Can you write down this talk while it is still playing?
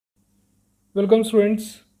Welcome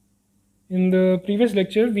students. In the previous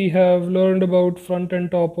lecture we have learned about front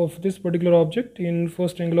and top of this particular object in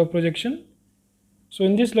first angle of projection. So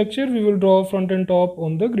in this lecture we will draw front and top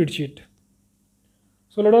on the grid sheet.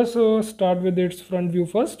 So let us start with its front view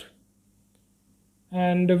first.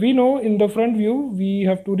 And we know in the front view we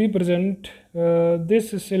have to represent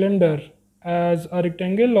this cylinder as a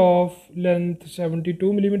rectangle of length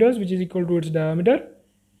 72 millimeters, which is equal to its diameter,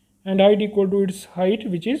 and height equal to its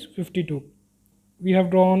height, which is 52. We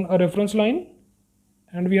have drawn a reference line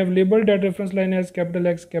and we have labeled that reference line as capital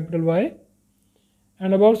X, capital Y,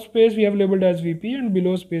 and above space we have labeled as VP and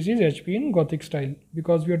below space is HP in Gothic style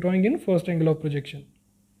because we are drawing in first angle of projection.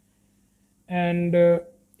 And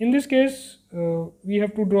in this case we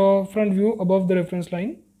have to draw front view above the reference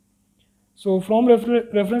line. So from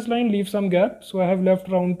reference line leave some gap, so I have left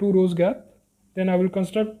around 2 rows gap. Then I will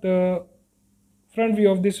construct the front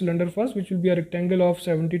view of this cylinder first, which will be a rectangle of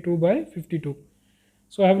 72 by 52.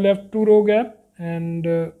 So I have left 2 row gap and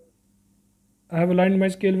I have aligned my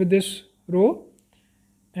scale with this row,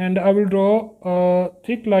 and I will draw a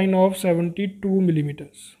thick line of 72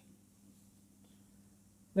 millimeters.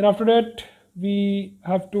 Then after that we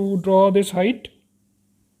have to draw this height,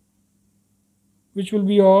 which will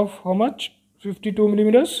be of how much? 52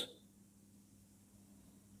 millimeters.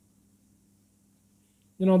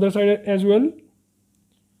 Then other side as well,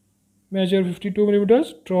 measure 52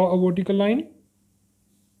 millimeters, draw a vertical line.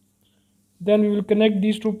 Then we will connect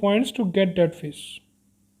these 2 points to get that face.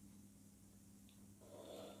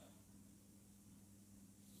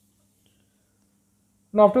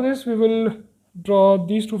 Now after this we will draw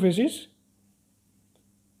these 2 faces,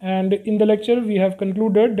 and in the lecture we have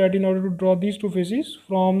concluded that in order to draw these 2 faces,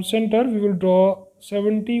 from center we will draw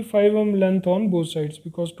 75 mm length on both sides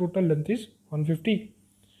because total length is 150.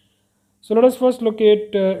 So let us first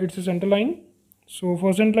locate its center line. So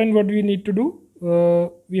for center line, what we need to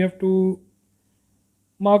do, we have to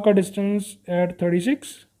mark a distance at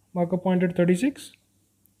 36, mark a point at 36.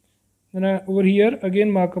 Then over here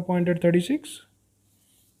again mark a point at 36.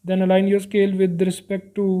 Then align your scale with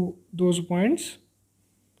respect to those points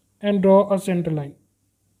and draw a center line,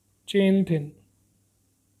 chain thin.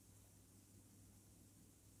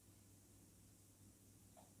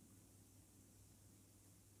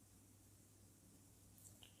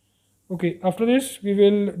 Okay, after this we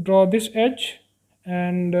will draw this edge,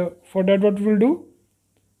 and for that what we will do,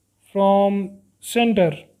 from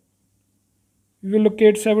center we will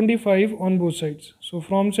locate 75 on both sides. So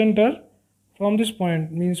from center, from this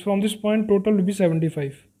point, means from this point total will be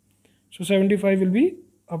 75. So 75 will be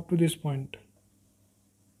up to this point.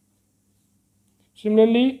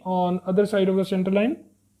 Similarly on other side of the center line,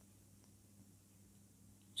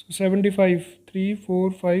 so 75, 3,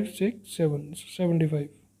 4, 5, 6, 7, so 75.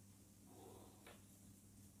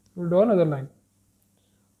 We'll draw another line,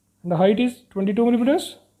 and the height is 22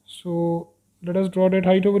 millimeters. So let us draw that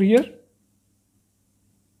height over here,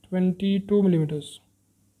 22 millimeters.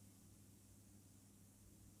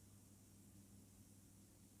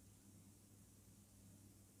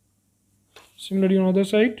 Similarly on other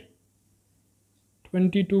side,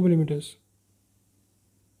 22 millimeters.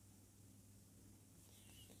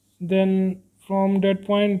 Then from that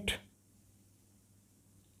point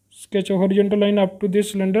sketch a horizontal line up to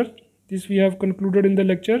this cylinder. This we have concluded in the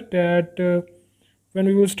lecture that when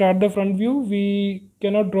we will start the front view we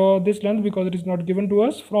cannot draw this length because it is not given to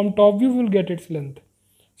us. From top view we will get its length.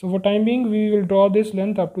 So for time being we will draw this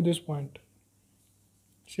length up to this point.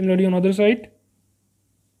 Similarly on other side.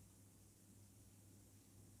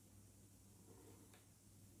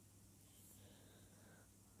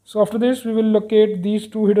 So after this we will locate these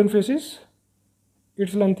 2 hidden faces.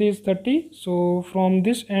 Its length is 30. So from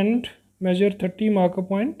this end measure 30, mark a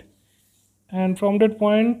point, and from that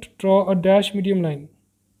point draw a dash medium line.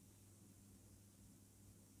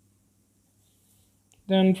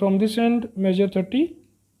 Then from this end measure 30,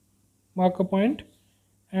 mark a point,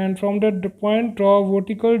 and from that point draw a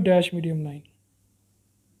vertical dash medium line.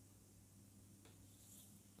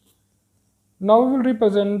 Now we will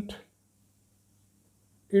represent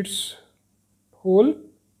its hole.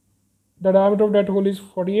 The diameter of that hole is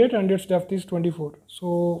 48 and its depth is 24.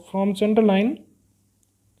 So from center line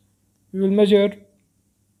we will measure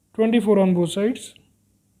 24 on both sides.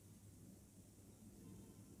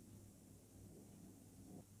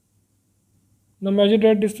 Now measure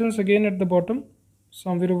that distance again at the bottom,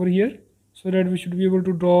 somewhere over here, so that we should be able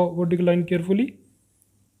to draw vertical line carefully.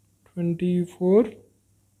 24.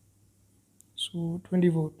 So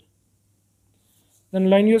 24. Then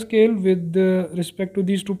line your scale with respect to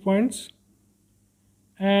these 2 points,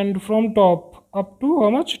 and from top up to how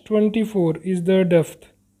much? 24 is the depth.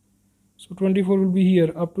 So 24 will be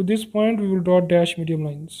here. Up to this point we will draw dash medium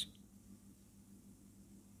lines.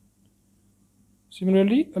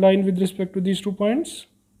 Similarly, align with respect to these 2 points,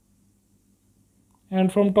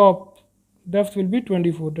 and from top depth will be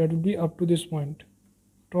 24, that will be up to this point.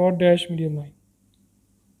 Draw dash medium line.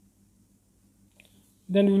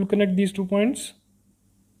 Then we will connect these 2 points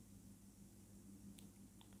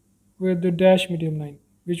with the dash medium line,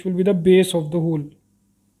 which will be the base of the hole.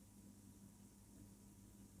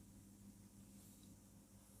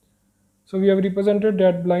 So we have represented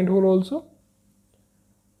that blind hole also.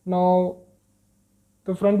 Now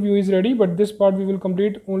the front view is ready, but this part we will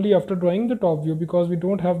complete only after drawing the top view, because we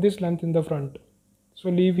don't have this length in the front. So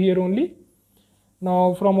leave here only.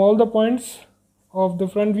 Now from all the points of the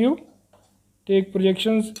front view, take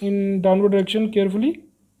projections in downward direction carefully.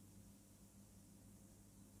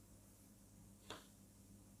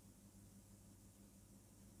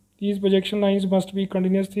 These projection lines must be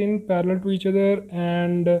continuously in parallel to each other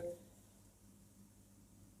and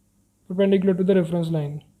perpendicular to the reference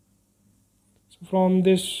line. So from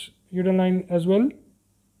this hidden line as well,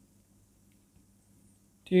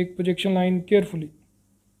 take projection line carefully.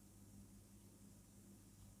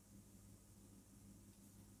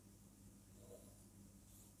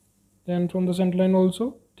 Then from the center line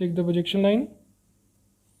also take the projection line,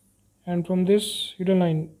 and from this hidden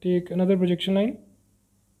line take another projection line.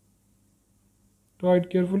 Draw it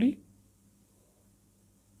carefully.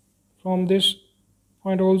 From this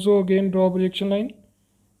point also again draw a projection line.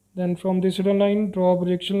 Then from this hidden line draw a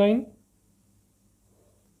projection line.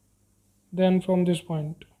 Then from this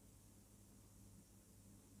point.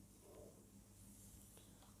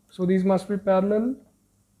 So these must be parallel,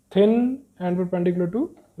 thin and perpendicular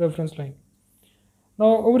to reference line.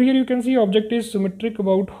 Now over here you can see object is symmetric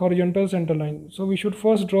about horizontal center line. So we should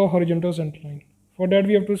first draw horizontal center line. For that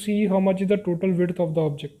we have to see how much is the total width of the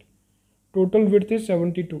object. Total width is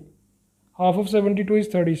 72. Half of 72 is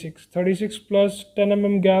 36. 36 plus 10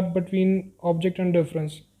 mm gap between object and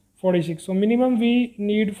reference, 46. So minimum we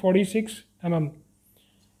need 46 mm.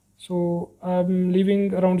 So I'm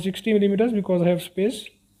leaving around 60 millimeters because I have space.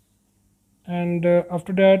 And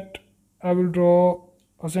after that I will draw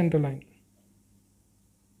a center line.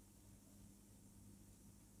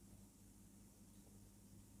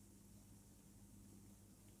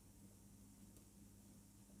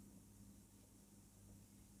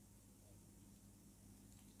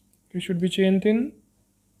 It should be chain thin.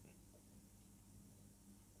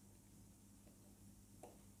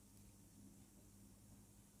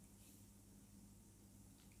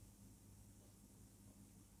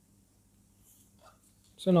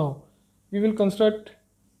 So now we will construct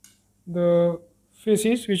the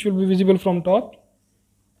faces which will be visible from top.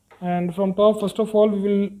 And from top, first of all, we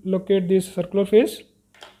will locate this circular face.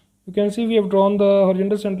 You can see we have drawn the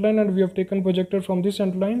horizontal center line and we have taken projector from this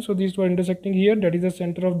center line. So these two are intersecting here. That is the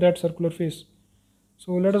center of that circular face.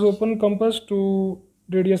 So let us open compass to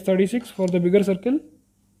radius 36 for the bigger circle.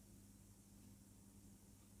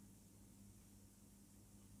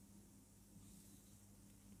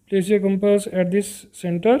 Place your compass at this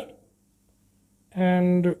center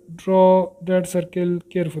and draw that circle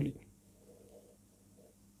carefully.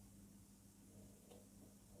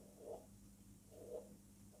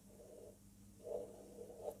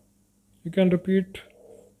 You can repeat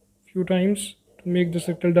few times to make the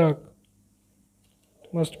circle dark.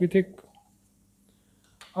 It must be thick.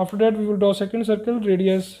 After that we will draw second circle,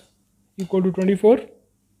 radius equal to 24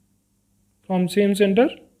 from same center.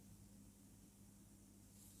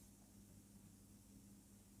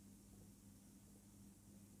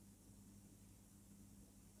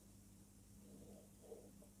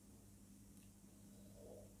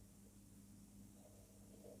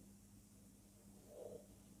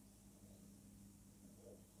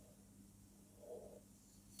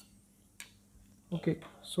 Okay,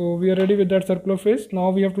 so we are ready with that circular face. Now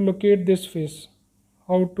we have to locate this face.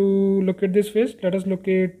 How to locate this face? Let us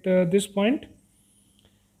locate this point.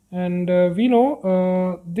 And we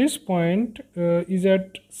know this point is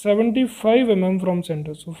at 75 mm from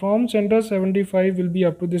center. So from center 75 will be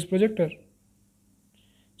up to this projector.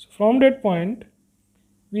 So from that point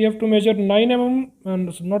we have to measure 9 mm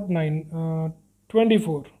and not 9,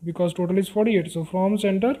 24, because total is 48. So from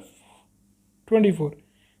center 24.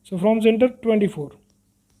 So from center 24.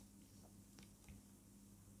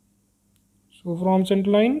 So from center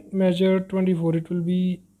line measure 24. It will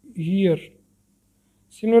be here.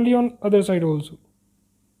 Similarly on other side also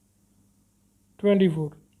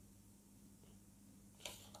 24.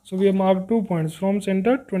 So we have marked 2 points, from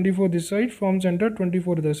center 24 this side, from center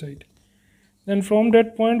 24 other side. Then from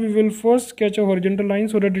that point we will first sketch a horizontal line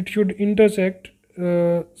so that it should intersect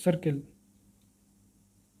circle.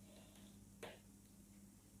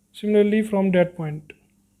 Similarly, from that point,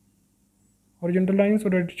 horizontal line so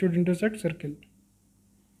that it should intersect circle.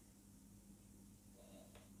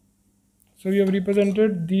 So we have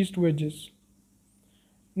represented these two edges.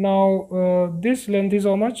 Now this length is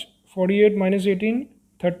how much? 48 minus 18,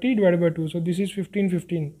 30 divided by 2. So this is 15,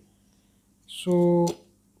 15. So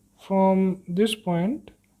from this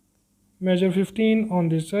point, measure 15 on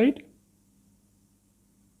this side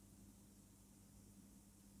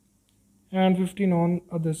and 15 on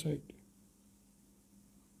other side.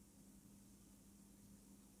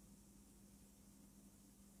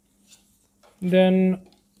 Then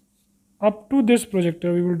up to this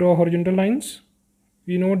projector we will draw horizontal lines.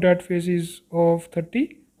 We know that face is of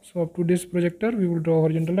 30, so up to this projector we will draw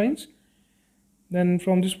horizontal lines. Then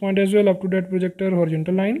from this point as well up to that projector,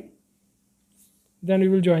 horizontal line. Then we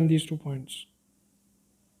will join these 2 points.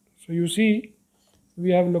 So you see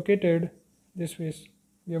we have located this face,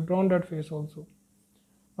 we have drawn that face also.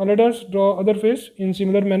 Now let us draw other face in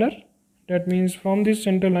similar manner. That means from this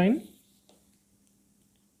center line,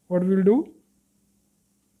 what we will do,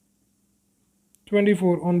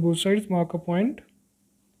 24 on both sides, mark a point.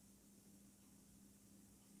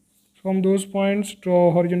 From those points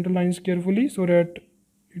draw horizontal lines carefully so that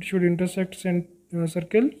it should intersect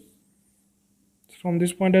circle. From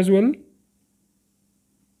this point as well.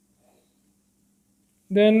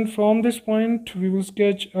 Then from this point we will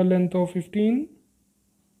sketch a length of 15,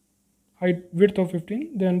 width of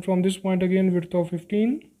 15. Then from this point again width of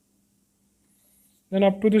 15. Then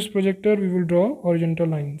up to this projector we will draw horizontal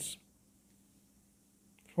lines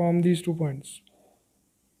from these 2 points.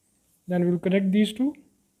 Then we will connect these two.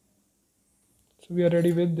 So we are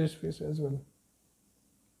ready with this face as well.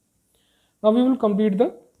 Now we will complete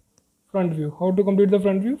the front view. How to complete the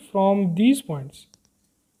front view? From these points,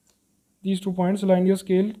 these 2 points, align your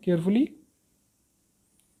scale carefully.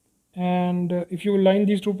 And if you align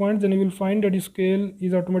these 2 points, then you will find that the scale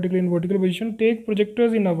is automatically in vertical position. Take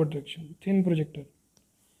projectors in our direction, thin projector.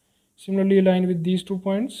 Similarly align with these 2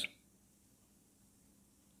 points.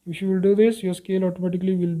 If you will do this, your scale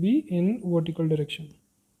automatically will be in vertical direction.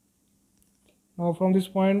 Now from this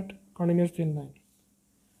point, continuous thin line.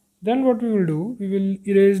 Then what we will do, we will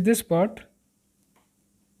erase this part.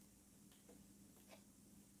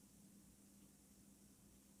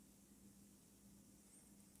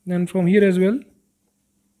 Then from here as well,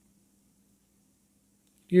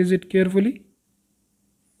 erase it carefully.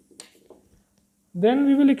 Then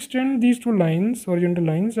we will extend these 2 lines, horizontal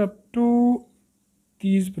lines, up to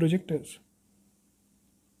these projectors.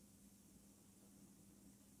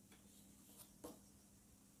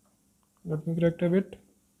 Let me correct a bit.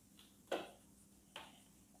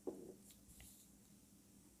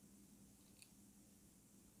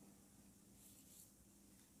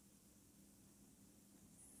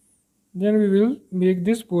 Then we will make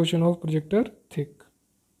this portion of projector thick.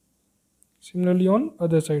 Similarly on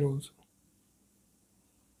other side also.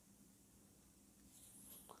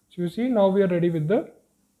 So you see, now we are ready with the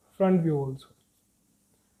front view also.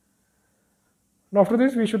 Now after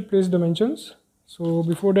this we should place dimensions. So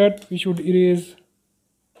before that we should erase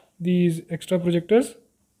these extra projectors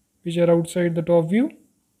which are outside the top view,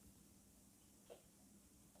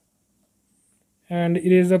 and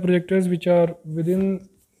erase the projectors which are within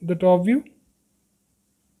the top view.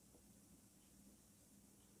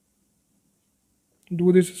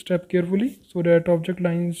 Do this step carefully so that object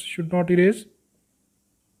lines should not erase.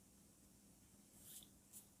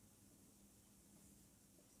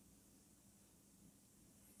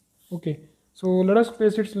 Okay, so let us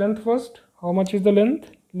place its length first. How much is the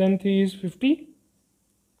length? Length is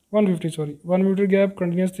 1 meter gap,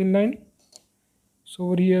 continuous thin line. So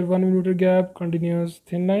over here 1 millimeter gap, continuous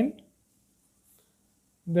thin line.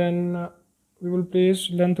 Then we will place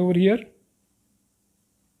length over here.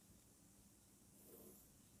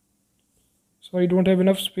 So I don't have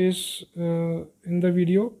enough space in the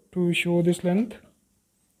video to show this length.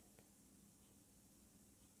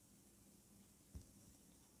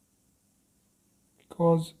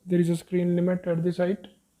 Because there is a screen limit at this height.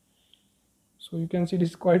 So you can see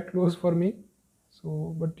this is quite close for me.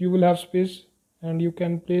 So, but you will have space and you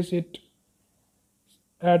can place it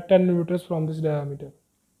at 10 millimeters from this diameter.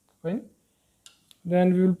 Fine.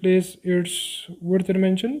 Then we will place its width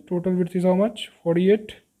dimension. Total width is how much?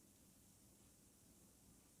 48.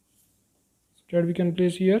 So that we can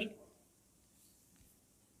place here.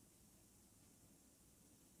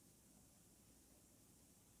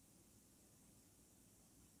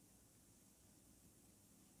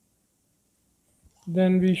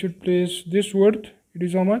 Then we should place this width. It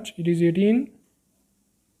is how much? It is 18.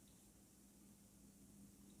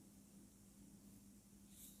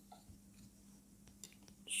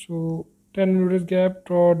 So 10 millimeters gap,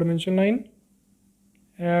 draw dimension line,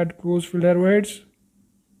 add close filled arrowheads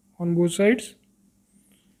on both sides.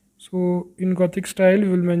 So in Gothic style we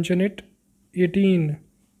will mention it 18.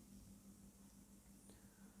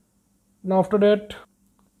 Now after that,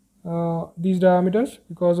 these diameters,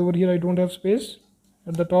 because over here I don't have space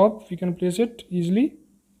at the top, we can place it easily.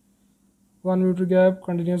 1 millimeter gap,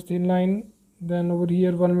 continuous thin line, then over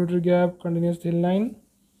here 1 millimeter gap, continuous thin line.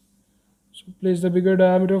 So place the bigger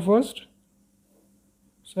diameter first.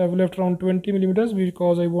 So I have left around 20 millimeters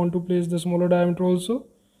because I want to place the smaller diameter also.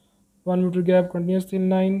 1 millimeter gap, continuous thin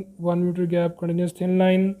line, 1 millimeter gap, continuous thin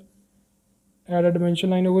line, add a dimension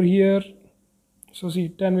line over here. So see,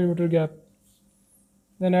 10 millimeter gap.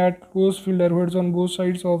 Then add close filled arrowheads on both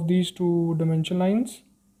sides of these two dimension lines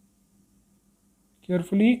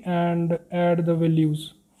carefully and add the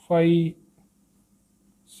values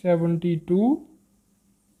 572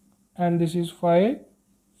 and this is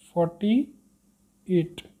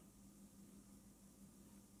 548.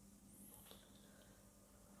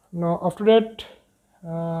 Now after that,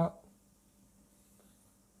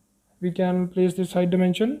 we can place this height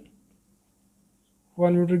dimension,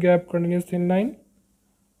 1 millimeter gap, continuous thin line,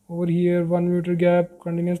 over here 1 millimeter gap,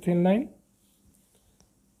 continuous thin line,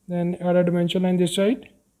 then add a dimension line this side.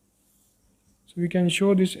 So we can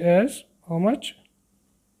show this as how much?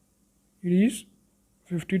 It is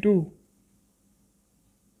 52.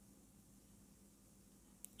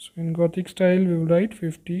 So in Gothic style we will write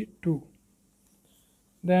 52.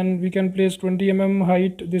 Then we can place 20 mm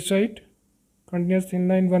height this side, continuous thin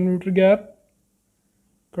line 1 millimeter gap,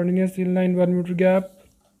 continuous thin line 1 millimeter gap.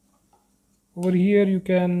 Over here you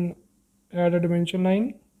can add a dimension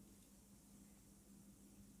line,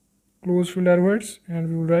 close filled arrowheads, and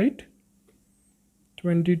we will write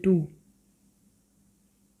 22.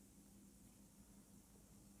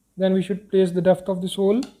 Then we should place the depth of this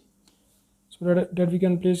hole, so that we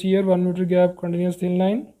can place here 1 millimeter gap, continuous thin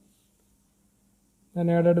line, then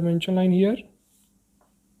add a dimension line here.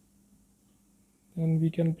 Then we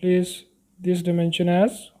can place this dimension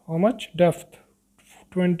as how much? Depth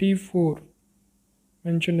 24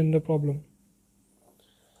 mentioned in the problem.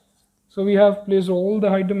 So we have placed all the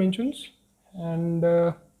height dimensions, and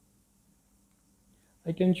I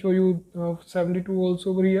can show you 72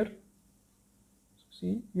 also over here. So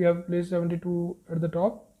see, we have placed 72 at the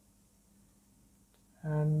top,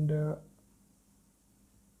 and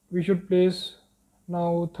we should place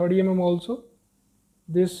now 30 mm also.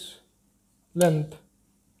 This length,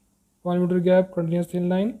 1 millimeter gap, continuous thin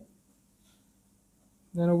line,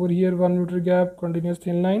 then over here 1 millimeter gap, continuous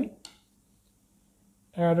thin line,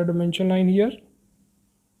 add a dimension line here.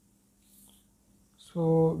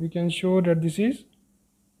 So we can show that this is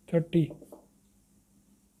 30.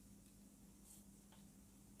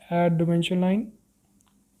 Add dimension line,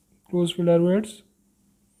 close filled arrowheads.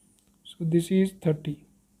 So this is 30.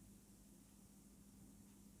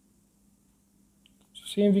 So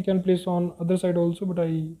same we can place on other side also, but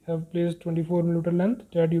I have placed 24 millimeter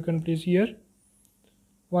length that you can place here.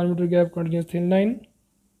 1 millimeter gap, continuous thin line,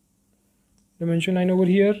 dimension line over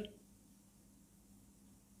here.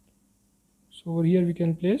 So over here we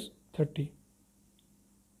can place 30.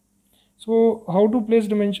 So how to place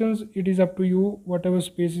dimensions, it is up to you, whatever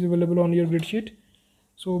space is available on your grid sheet.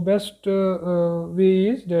 So best way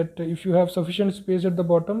is that if you have sufficient space at the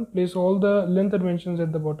bottom, place all the length dimensions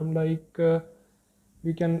at the bottom. Like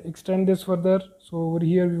we can extend this further. So over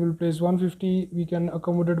here we will place 150. We can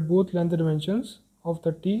accommodate both length dimensions of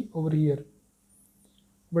 30 over here.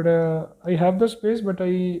 But I have the space, but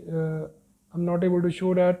I'm not able to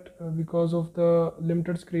show that because of the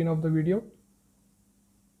limited screen of the video.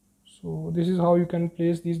 So this is how you can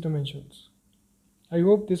place these dimensions. I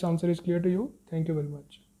hope this answer is clear to you. Thank you very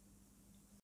much.